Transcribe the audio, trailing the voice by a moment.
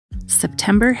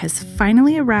September has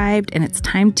finally arrived and it's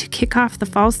time to kick off the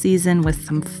fall season with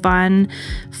some fun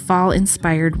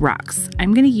fall-inspired rocks.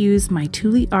 I'm going to use my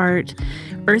Thule Art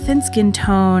Earth and Skin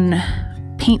Tone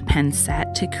paint pen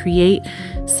set to create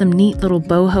some neat little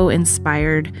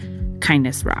boho-inspired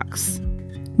kindness rocks.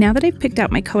 Now that I've picked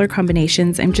out my color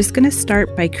combinations, I'm just going to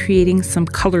start by creating some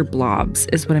color blobs,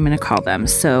 is what I'm going to call them.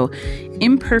 So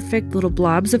imperfect little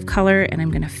blobs of color, and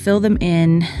I'm going to fill them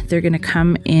in. They're going to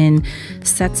come in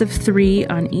sets of 3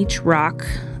 on each rock,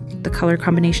 the color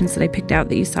combinations that I picked out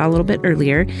that you saw a little bit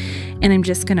earlier. And I'm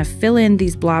just going to fill in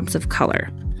these blobs of color.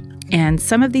 And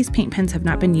some of these paint pens have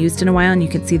not been used in a while, and you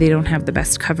can see they don't have the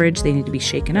best coverage. They need to be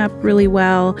shaken up really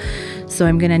well. So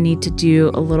I'm going to need to do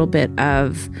a little bit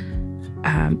of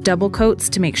double coats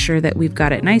to make sure that we've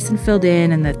got it nice and filled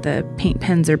in and that the paint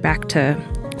pens are back to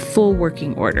full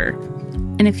working order.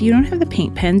 And if you don't have the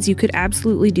paint pens, you could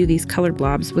absolutely do these color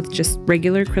blobs with just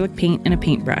regular acrylic paint and a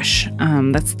paintbrush.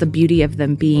 That's the beauty of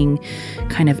them being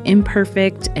kind of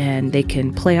imperfect, and they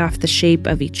can play off the shape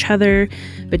of each other,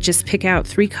 but just pick out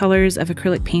 3 colors of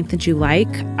acrylic paint that you like.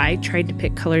 I tried to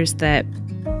pick colors that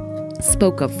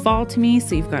spoke of fall to me,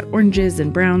 so you've got oranges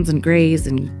and browns and grays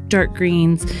and dark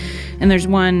greens, and there's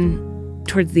one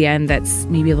towards the end that's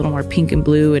maybe a little more pink and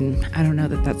blue, and I don't know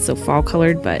that that's so fall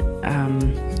colored, but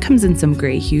comes in some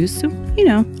gray hues, so you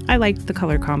know, I liked the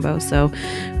color combo, so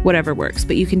whatever works.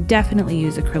 But you can definitely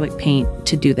use acrylic paint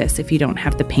to do this if you don't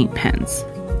have the paint pens.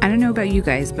 I don't know about you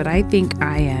guys, but I think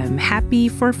I am happy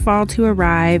for fall to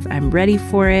arrive. I'm ready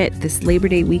for it. This Labor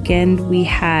Day weekend we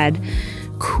had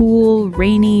cool,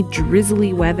 rainy,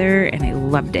 drizzly weather, and I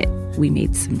loved it. We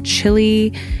made some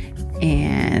chili,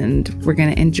 and we're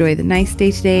gonna enjoy the nice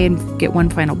day today and get one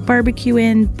final barbecue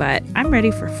in, but I'm ready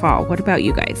for fall. What about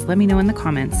you guys? Let me know in the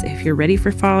comments if you're ready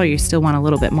for fall or you still want a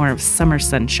little bit more of summer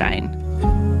sunshine.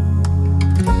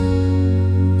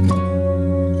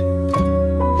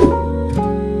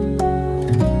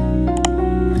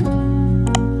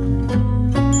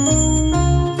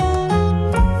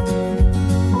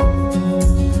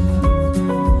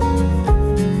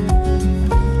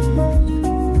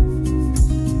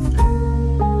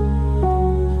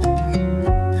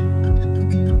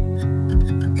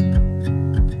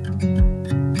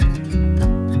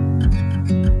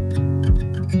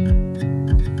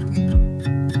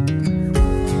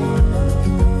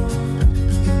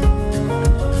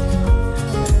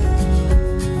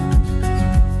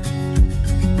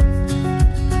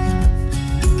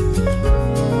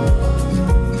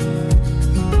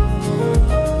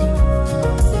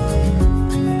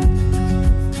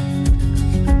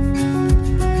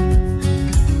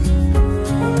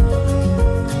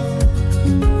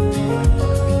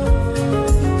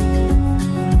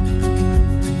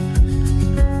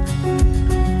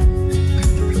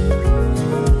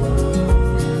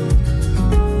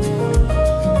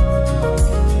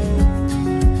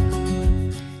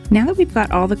 Now that we've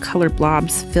got all the color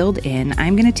blobs filled in,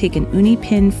 I'm going to take an Uni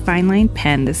Pin fine line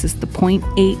pen. This is the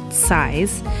 0.8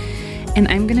 size, and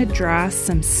I'm going to draw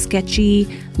some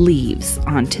sketchy leaves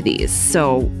onto these.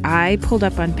 So I pulled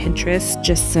up on Pinterest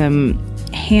just some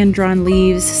hand-drawn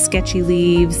leaves, sketchy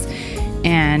leaves,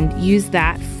 and used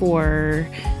that for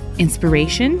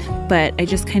inspiration, but I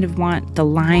just kind of want the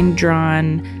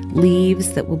line-drawn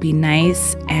leaves that will be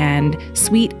nice and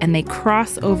sweet, and they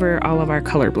cross over all of our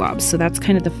color blobs. So that's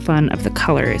kind of the fun of the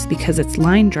colors, because it's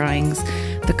line drawings,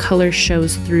 the color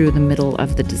shows through the middle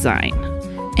of the design.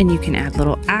 And you can add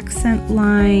little accent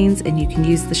lines, and you can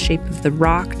use the shape of the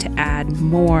rock to add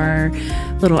more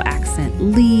little accent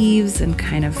leaves and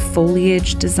kind of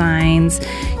foliage designs.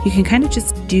 You can kind of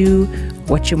just do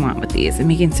what you want with these. I'm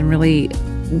making some really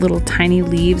little tiny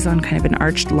leaves on kind of an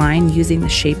arched line using the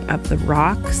shape of the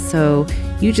rock. So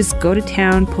you just go to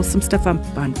town, pull some stuff up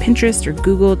on Pinterest or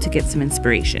Google to get some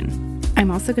inspiration. I'm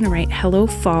also going to write Hello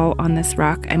Fall on this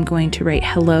rock. I'm going to write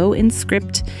hello in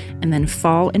script and then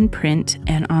fall in print.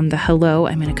 And on the hello,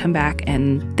 I'm going to come back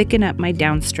and thicken up my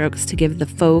downstrokes to give the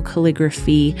faux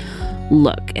calligraphy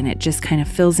look. And it just kind of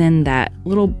fills in that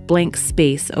little blank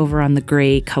space over on the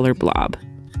gray color blob.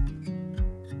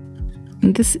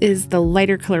 And this is the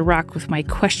lighter color rock with my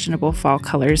questionable fall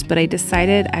colors, but I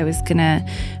decided I was gonna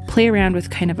play around with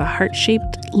kind of a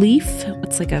heart-shaped leaf.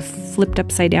 It's like a flipped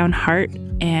upside down heart,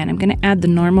 and I'm gonna add the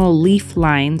normal leaf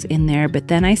lines in there, but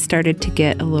then I started to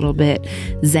get a little bit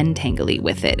Zentangle-y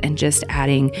with it and just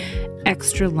adding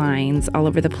extra lines all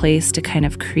over the place to kind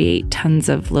of create tons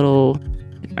of little,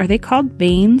 are they called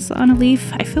veins on a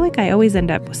leaf? I feel like I always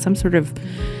end up with some sort of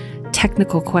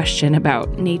technical question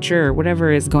about nature or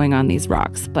whatever is going on these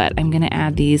rocks, but I'm going to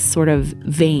add these sort of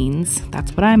veins,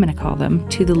 that's what I'm going to call them,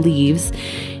 to the leaves.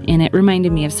 And it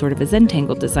reminded me of sort of a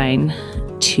Zentangle design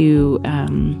to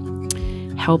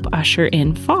help usher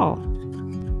in fall.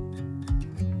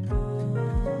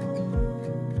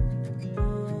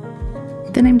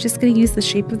 Then I'm just going to use the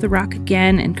shape of the rock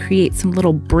again and create some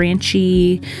little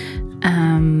branchy,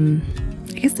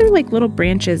 I guess they're like little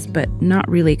branches, but not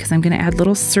really, because I'm going to add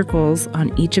little circles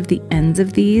on each of the ends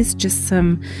of these, just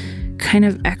some kind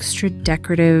of extra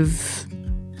decorative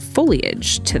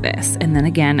foliage to this. And then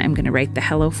again, I'm going to write the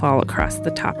Hello Fall across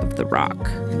the top of the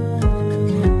rock.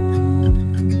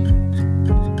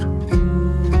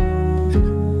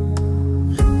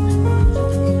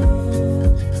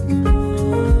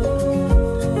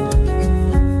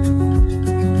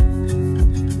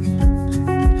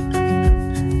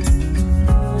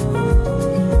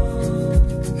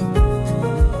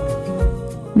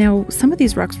 Now, some of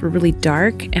these rocks were really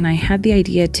dark, and I had the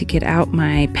idea to get out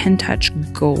my Pen Touch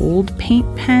Gold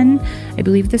paint pen. I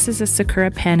believe this is a Sakura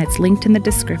pen. It's linked in the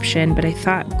description, but I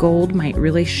thought gold might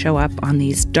really show up on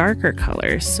these darker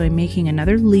colors. So I'm making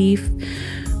another leaf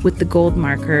with the gold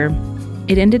marker.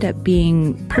 It ended up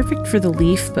being perfect for the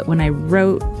leaf, but when I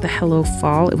wrote the Hello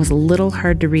Fall, it was a little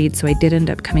hard to read, so I did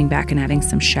end up coming back and adding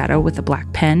some shadow with a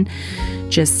black pen,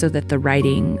 just so that the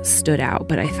writing stood out.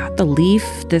 But I thought the leaf,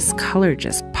 this color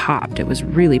just popped. It was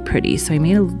really pretty. So I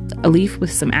made a leaf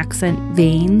with some accent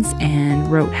veins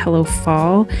and wrote Hello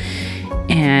Fall.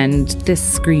 And this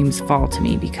screams fall to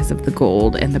me because of the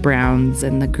gold and the browns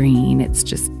and the green. It's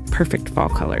just perfect fall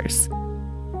colors.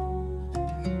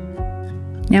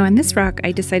 Now in this rock,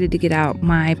 I decided to get out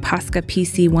my Posca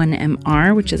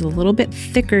PC1MR, which is a little bit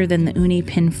thicker than the Uni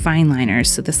Pin fine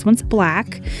liners. So this one's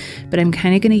black, but I'm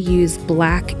kind of going to use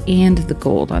black and the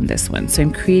gold on this one. So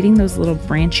I'm creating those little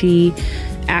branchy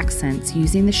accents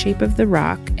using the shape of the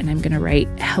rock, and I'm going to write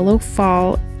Hello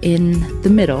Fall in the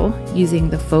middle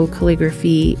using the faux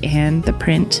calligraphy and the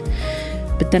print.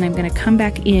 But then I'm going to come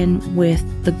back in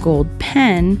with the gold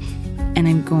pen, and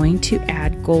I'm going to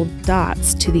add gold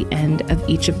dots to the end of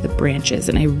each of the branches.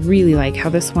 And I really like how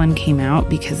this one came out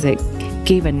because it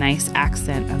gave a nice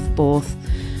accent of both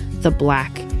the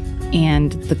black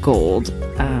and the gold.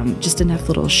 Just enough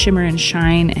little shimmer and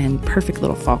shine and perfect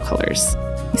little fall colors.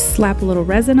 Slap a little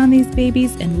resin on these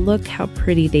babies and look how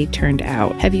pretty they turned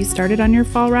out. Have you started on your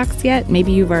fall rocks yet?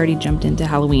 Maybe you've already jumped into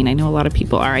Halloween. I know a lot of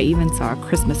people are. I even saw a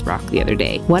Christmas rock the other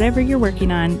day. Whatever you're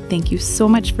working on, thank you so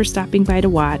much for stopping by to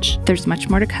watch. There's much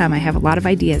more to come. I have a lot of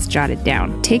ideas jotted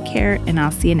down. Take care, and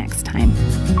I'll see you next time.